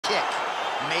kick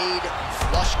made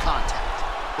flush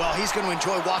contact. Well, he's going to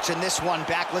enjoy watching this one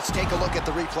back. Let's take a look at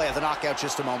the replay of the knockout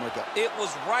just a moment ago. It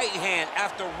was right hand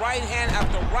after right hand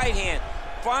after right hand.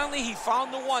 Finally, he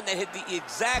found the one that hit the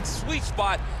exact sweet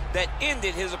spot that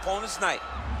ended his opponent's night.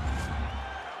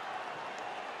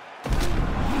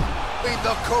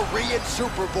 The Korean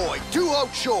Superboy,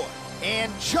 Doohochoi,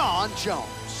 and Jon Jones.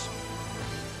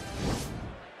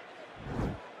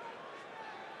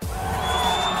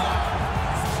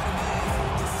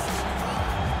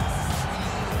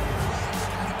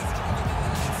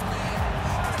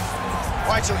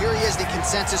 All right, so here he is, the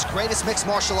consensus greatest mixed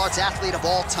martial arts athlete of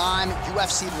all time,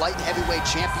 UFC light and heavyweight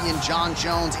champion Jon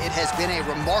Jones. It has been a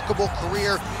remarkable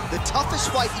career. The toughest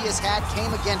fight he has had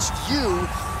came against you.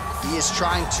 He is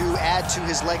trying to add to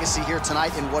his legacy here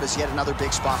tonight in what is yet another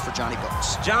big spot for Johnny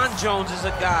Bones. Jon Jones is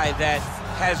a guy that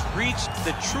has reached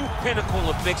the true pinnacle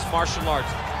of mixed martial arts.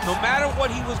 No matter what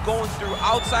he was going through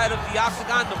outside of the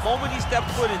octagon, the moment he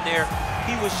stepped foot in there,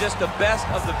 he was just the best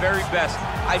of the very best.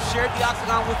 I've shared the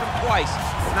octagon with him twice,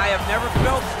 and I have never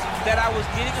felt that I was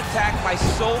getting attacked by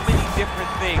so many different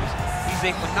things.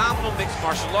 He's a phenomenal mixed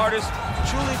martial artist,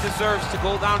 truly deserves to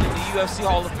go down in the UFC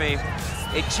Hall of Fame.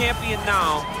 A champion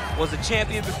now, was a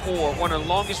champion before, one of the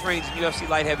longest reigns in UFC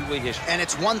light heavyweight history. And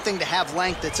it's one thing to have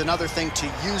length, it's another thing to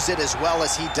use it as well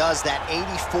as he does. That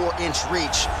 84-inch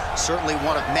reach, certainly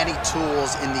one of many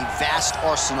tools in the vast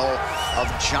arsenal of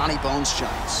Johnny Bones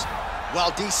Jones.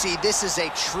 Well, DC, this is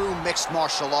a true mixed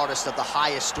martial artist of the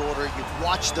highest order. You've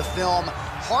watched the film.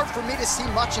 Hard for me to see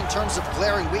much in terms of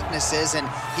glaring weaknesses, and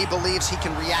he believes he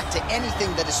can react to anything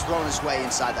that is thrown his way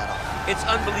inside that arm. It's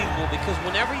unbelievable because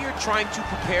whenever you're trying to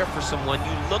prepare for someone,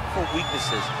 you look for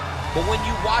weaknesses. But when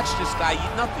you watch this guy,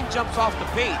 nothing jumps off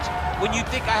the page. When you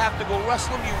think I have to go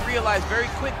wrestle him, you realize very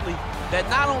quickly that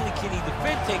not only can he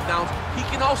defend takedowns, he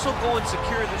can also go and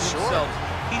secure them himself.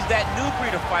 He's that new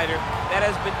breed of fighter that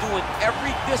has been doing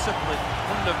every discipline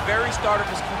from the very start of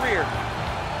his career.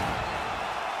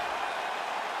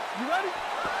 You ready?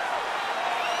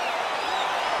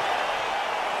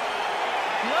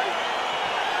 You ready?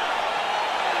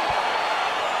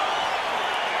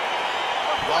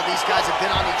 Well, these guys have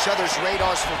been on each other's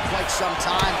radars for quite some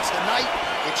time. Tonight,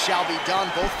 it shall be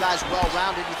done. Both guys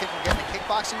well-rounded. You think we're getting a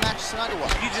kickboxing match tonight or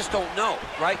what? You just don't know,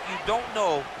 right? You don't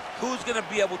know who's going to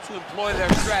be able to employ their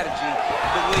strategy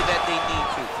the way that they need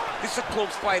to. This is a close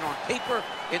fight on paper,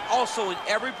 and also in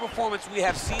every performance we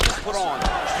have seen them put on.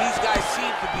 These guys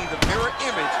seem to be the mirror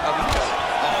image of each other.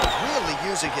 Oh, really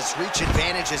using his reach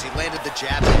advantage as he landed the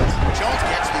jab. Jones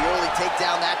gets the early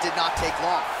takedown. That did not take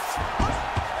long.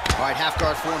 All right, half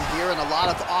guard form here, and a lot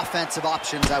of offensive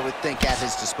options, I would think, at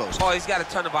his disposal. Oh, he's got a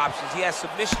ton of options. He has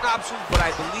submission options, but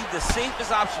I believe the safest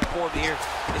option for him here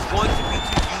is going to be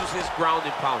to use his ground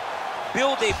and pound.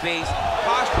 Build a base,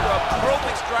 posture up, throw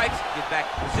big strikes, get back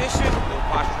in position, build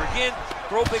posture again,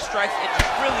 throw big strikes, and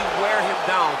just really wear him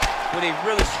down with a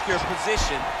really secure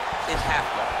position in half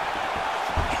guard.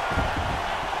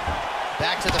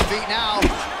 Back to the feet now.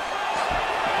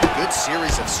 Good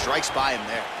series of strikes by him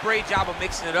there. Great job of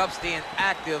mixing it up, staying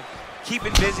active,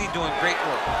 keeping busy, doing great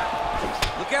work.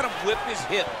 Look at him whip his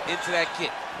hip into that kick.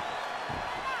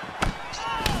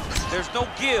 There's no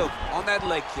give on that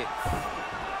leg kick.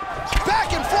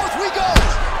 Back and forth we go!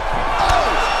 Oh!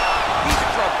 He's in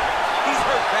trouble. He's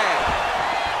hurt bad.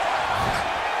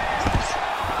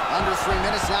 Under 3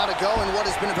 minutes now to go in what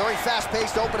has been a very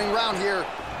fast-paced opening round here.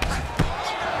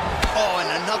 Oh,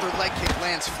 and another leg kick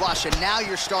lands flush, and now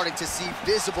you're starting to see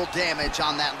visible damage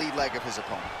on that lead leg of his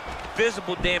opponent.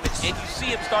 Visible damage, and you see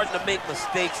him starting to make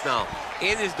mistakes now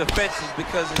in his defenses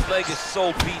because his leg is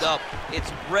so beat up.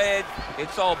 It's red,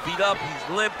 it's all beat up,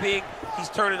 he's limping, he's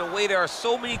turning away. There are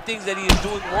so many things that he is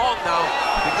doing wrong now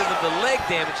because of the leg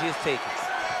damage he has taken.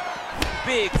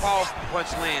 Big, powerful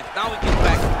punch lands. Now we get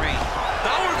back in range.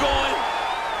 Now we're going.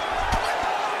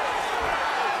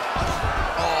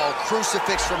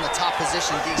 Crucifix from the top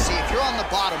position, DC. If you're on the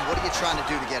bottom, what are you trying to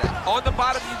do to get out? On the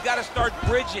bottom, you've got to start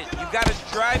bridging. You've got to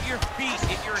drive your feet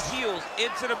and your heels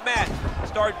into the mat.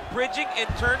 Start bridging and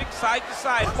turning side to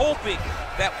side, hoping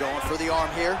that... Going for the arm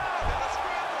here.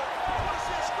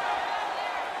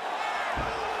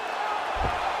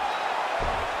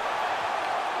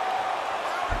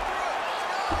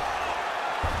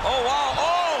 Oh, wow,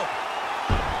 oh!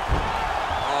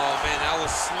 Oh, man, that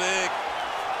was slick.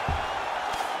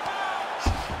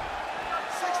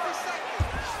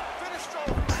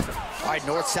 All right,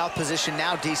 north-south position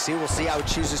now, DC. We'll see how he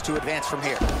chooses to advance from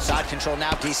here. Side control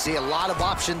now, DC. A lot of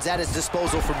options at his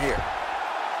disposal from here.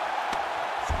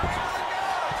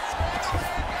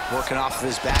 Working off of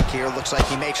his back here. Looks like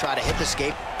he may try to hip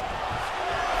escape.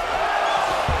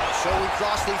 So we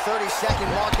crossed the 30-second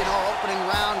mark in our opening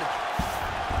round.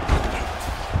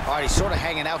 All right, he's sort of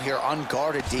hanging out here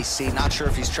unguarded, DC. Not sure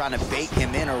if he's trying to bait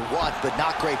him in or what, but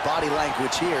not great body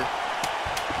language here.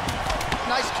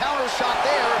 Nice counter shot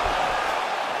there.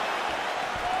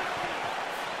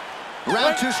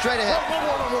 Round two straight ahead. All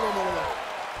right,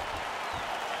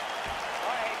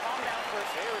 calm down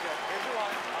first. Here we go. Here's your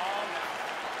one. Calm down.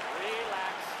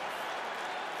 Relax.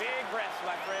 Big breaths,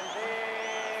 my friend.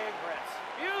 Big breaths.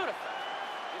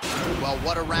 Beautiful. Well,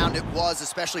 what a round it was,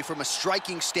 especially from a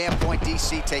striking standpoint.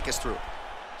 DC, take us through.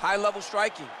 High-level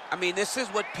striking. I mean, this is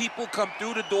what people come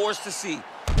through the doors to see.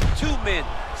 Two men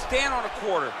stand on a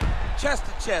quarter, chest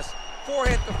to chest,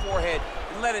 forehead to forehead,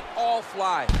 and let it all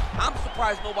fly. I'm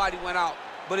surprised nobody went out,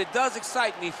 but it does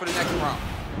excite me for the next round.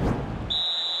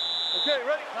 Okay,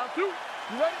 ready? Round two.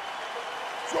 You ready?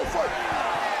 Go for it.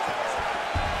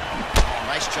 Oh,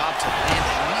 nice job to land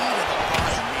the knee to the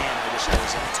body. Man, I wish I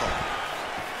was in the toe.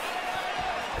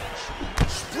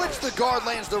 Splits the guard,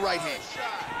 lands the right hand.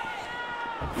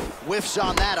 Whiffs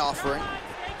on that offering.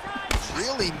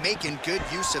 Really making good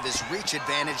use of his reach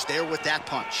advantage there with that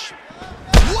punch.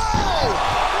 Whoa!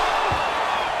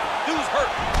 Dude's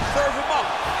hurt. Serve him up.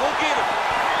 Go get him.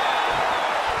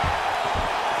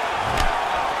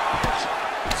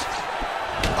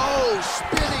 Oh,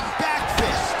 spinning back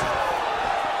fist.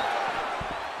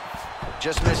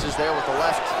 Just misses there with the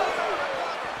left.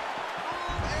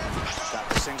 Got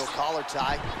the single collar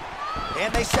tie.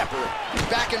 And they separate.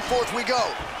 Back and forth we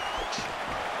go.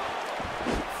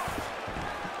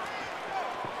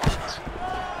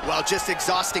 Well, just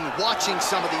exhausting watching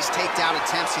some of these takedown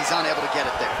attempts. He's unable to get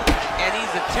it there. And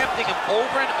he's attempting them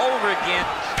over and over again.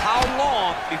 How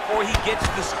long before he gets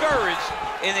discouraged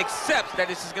and accepts that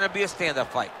this is going to be a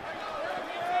stand-up fight?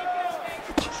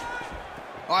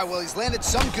 All right, well, he's landed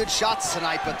some good shots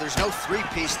tonight, but there's no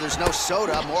three-piece, there's no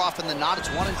soda. More often than not, it's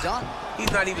one and done.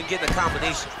 He's not even getting a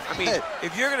combination. I mean,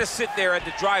 if you're going to sit there at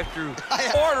the drive-thru,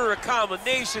 order a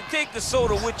combination, take the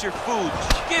soda with your food,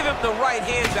 give him the right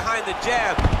hand behind the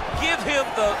jab, give him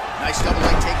the... Nice double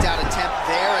leg takedown attempt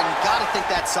there, and you got to think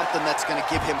that's something that's going to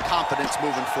give him confidence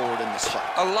moving forward in this fight.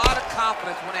 A lot of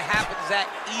confidence when it happens that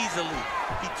easily.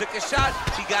 He took a shot,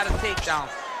 he got a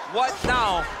takedown. What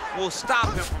now will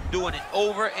stop him from doing it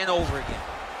over and over again?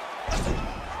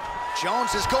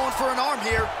 Jones is going for an arm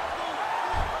here.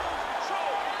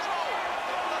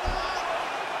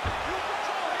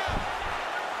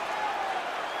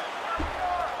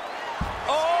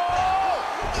 Oh!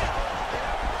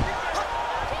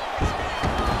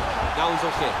 Now he's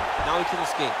okay. Now he can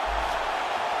escape.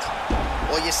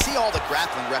 Well, you see all the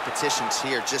grappling repetitions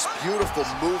here. Just beautiful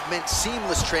movement,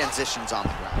 seamless transitions on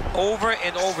the ground. Over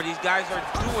and over, these guys are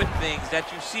doing things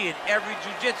that you see in every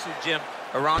jiu-jitsu gym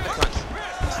around the country.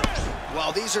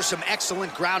 Well, these are some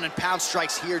excellent ground and pound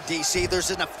strikes here, DC.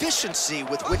 There's an efficiency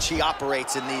with which he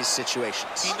operates in these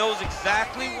situations. He knows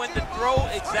exactly when to throw,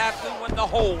 exactly when to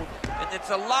hold, and it's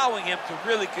allowing him to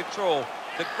really control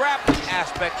the grappling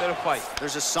aspect of the fight.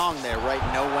 There's a song there, right?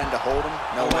 Know when to hold him,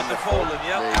 know when to fold him.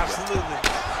 Yep, absolutely.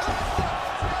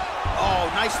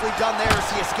 Oh, nicely done there as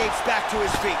he escapes back to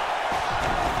his feet.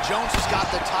 Jones has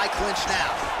got the tie clinch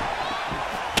now.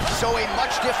 So a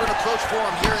much different approach for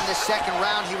him here in this second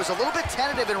round. He was a little bit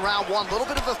tentative in round one, a little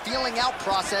bit of a feeling out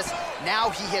process. Now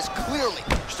he has clearly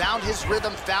found his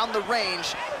rhythm, found the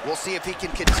range. We'll see if he can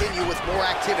continue with more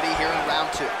activity here in round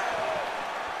two.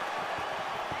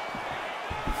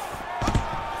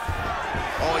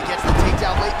 Oh, he gets the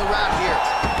takedown late in the round here.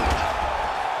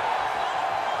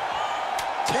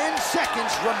 10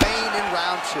 seconds remain in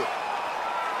round two.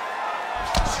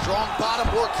 Strong bottom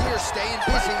work here, staying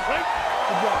busy.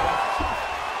 A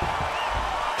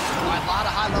lot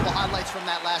of high-level highlights from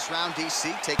that last round,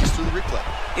 DC. Take us through the replay.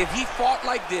 If he fought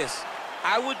like this,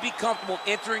 I would be comfortable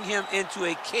entering him into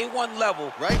a K1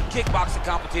 level kickboxing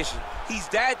competition. He's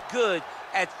that good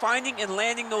at finding and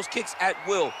landing those kicks at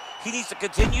will. He needs to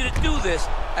continue to do this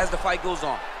as the fight goes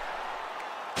on.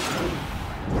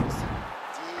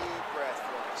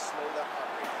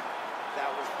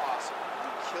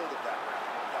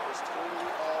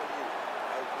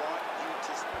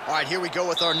 All right, here we go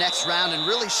with our next round, and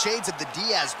really shades of the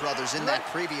Diaz brothers in that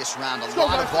previous round. A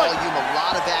lot of volume, a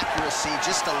lot of accuracy,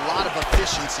 just a lot of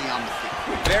efficiency on the feet.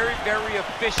 Very, very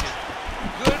efficient.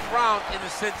 Good round in the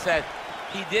sense that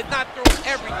he did not throw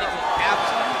everything with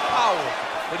absolute power,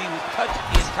 but he was touching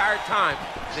the entire time.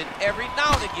 Then every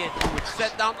now and again, he would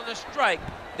set down on a strike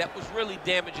that was really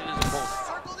damaging his opponent.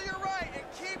 Circle to your right and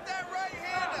keep that right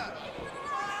hand up.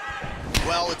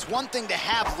 Well, it's one thing to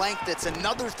have length, it's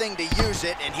another thing to use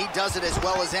it, and he does it as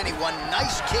well as anyone.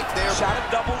 Nice kick there. Shot a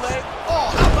double leg.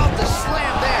 Oh, how about the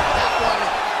slam there?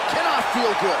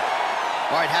 good.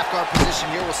 All right, half guard position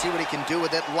here. We'll see what he can do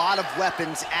with it. A lot of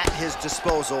weapons at his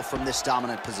disposal from this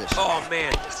dominant position. Oh,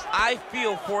 man. I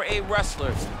feel for a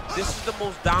wrestler, this is the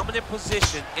most dominant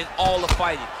position in all of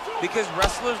fighting because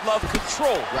wrestlers love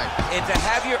control. Right. And to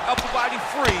have your upper body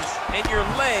free and your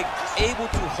leg able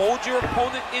to hold your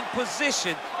opponent in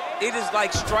position, it is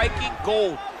like striking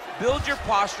gold. Build your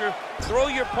posture, throw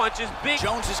your punches.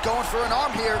 Jones is going for an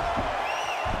arm here.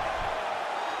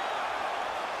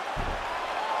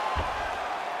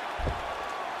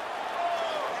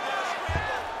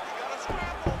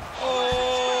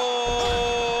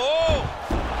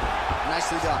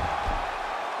 Done.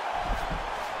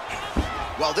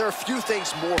 Well, there are few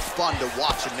things more fun to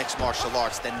watch in mixed martial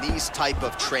arts than these type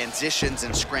of transitions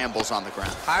and scrambles on the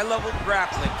ground. High-level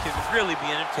grappling can really be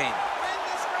entertaining.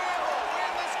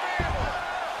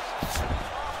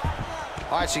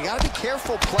 All right, so you got to be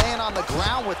careful playing on the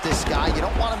ground with this guy. You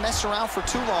don't want to mess around for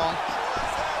too long.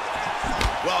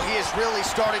 Well, he is really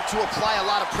starting to apply a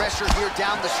lot of pressure here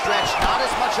down the stretch. Not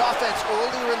as much offense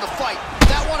earlier in the fight.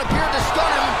 That one appeared to stun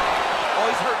him. Oh,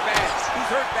 he's hurt bad. He's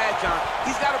hurt bad, John.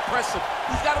 He's got to press him.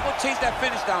 He's got to go chase that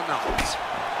finish down now.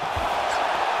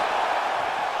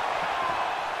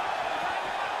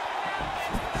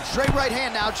 Straight right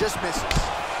hand now just misses.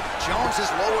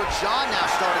 Jones's lower jaw now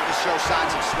starting to show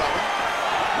signs of swelling.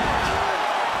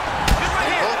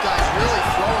 And both guys really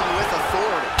throwing with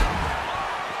authority.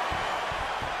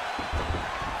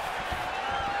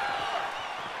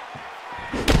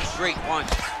 Great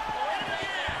punch.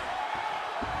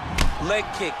 Leg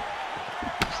kick.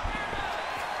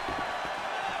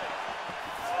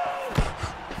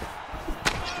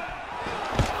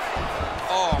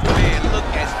 Oh, man, look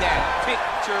at that.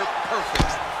 Picture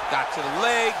perfect. Got to the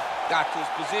leg, got to his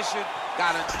position,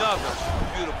 got another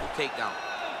beautiful takedown.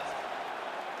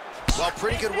 Well,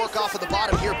 pretty good work off of the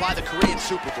bottom here by the Korean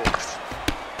Superboy.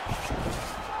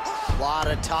 A lot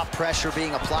of top pressure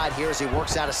being applied here as he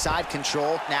works out of side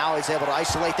control. Now he's able to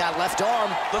isolate that left arm.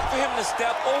 Look for him to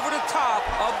step over the top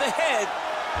of the head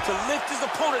to lift his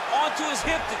opponent onto his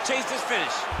hip to chase his finish.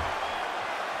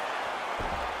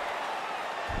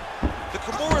 The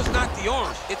Kimura is not the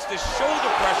arm, it's the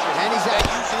shoulder pressure and he's that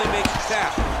usually makes you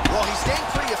tap. Well, he's staying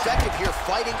pretty effective here,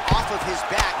 fighting off of his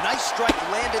back. Nice strike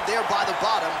landed there by the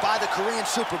bottom by the Korean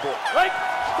Superboy. Right.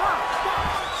 Stop.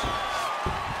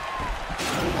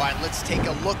 All right, let's take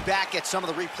a look back at some of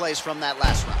the replays from that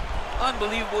last round.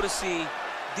 Unbelievable to see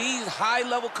these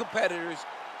high-level competitors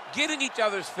get in each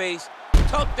other's face,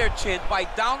 tuck their chin,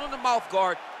 bite down on the mouth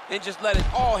guard, and just let it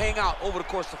all hang out over the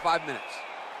course of 5 minutes.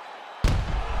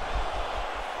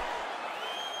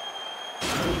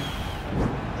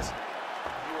 Listen,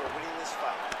 you are winning this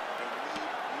fight. They need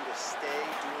you to stay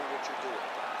doing what you're doing,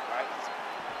 right?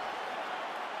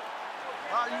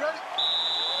 You ready?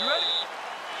 You ready?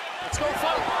 Let's go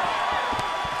fight.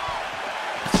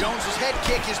 Jones's head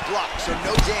kick is blocked, so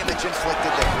no damage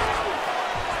inflicted there.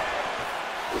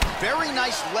 Very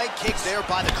nice leg kick there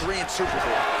by the Korean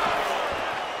Superboy.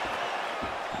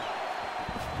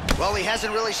 Well, he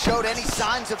hasn't really showed any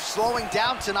signs of slowing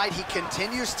down tonight. He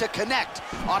continues to connect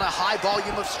on a high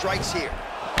volume of strikes here.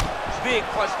 Big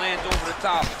punch lands over the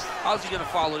top. How's he gonna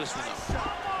follow this one up?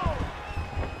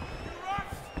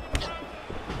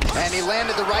 And he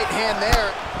landed the right hand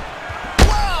there.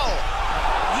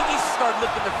 He needs to start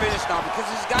looking to finish now because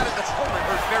he's got his opponent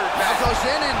hurt very Now bad. goes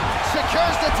in and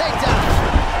secures the takedown.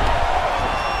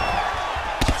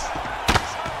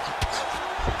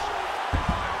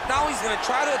 Now he's going to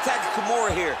try to attack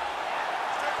Kimura here.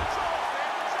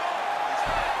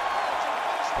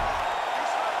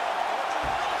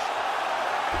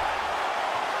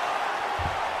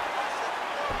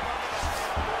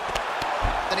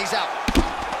 Then he's out.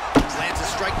 Lands a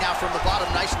strike now from the bottom.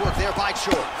 Nice work there by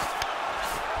Choi.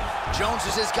 Jones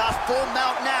has got full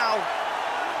mount now.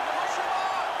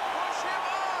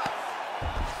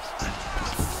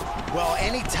 Well,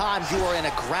 anytime you are in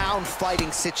a ground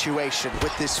fighting situation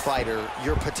with this fighter,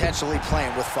 you're potentially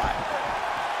playing with fire.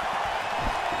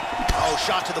 Oh,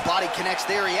 shot to the body connects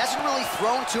there. He hasn't really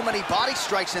thrown too many body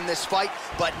strikes in this fight,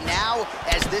 but now,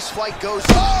 as this fight goes...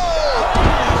 Oh!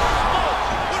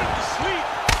 Put him to sleep.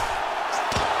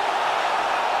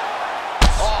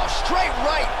 Oh, straight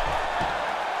right.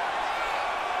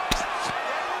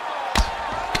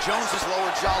 Jones's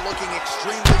lower jaw looking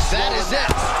extremely slow. That is it.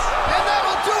 And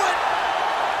that'll do it.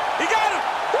 He got him.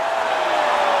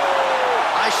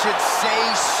 I should say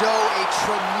so. A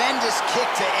tremendous kick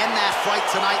to end that fight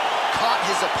tonight. Caught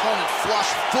his opponent flush,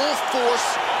 full force,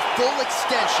 full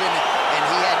extension, and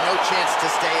he had no chance to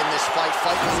stay in this fight.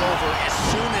 Fight was over as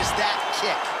soon as that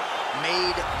kick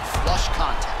made flush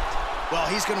contact. Well,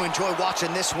 he's going to enjoy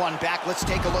watching this one back. Let's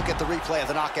take a look at the replay of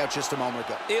the knockout just a moment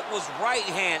ago. It was right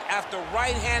hand after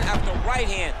right hand after right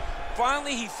hand.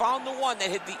 Finally, he found the one that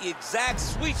hit the exact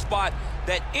sweet spot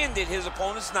that ended his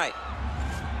opponent's night.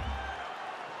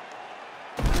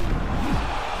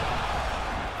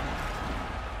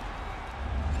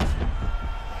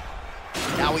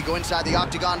 Now we go inside the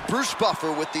octagon. Bruce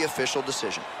Buffer with the official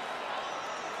decision.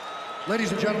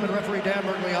 Ladies and gentlemen, referee Dan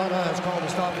Bergliana has called a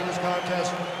stop to this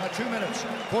contest at 2 minutes,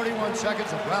 41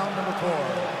 seconds of round number 4.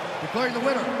 Declaring the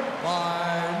winner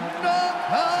by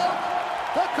knockout,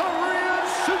 the Korean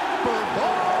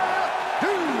Superboy,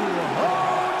 doohochoi.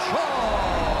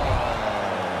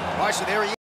 All right, so there he is.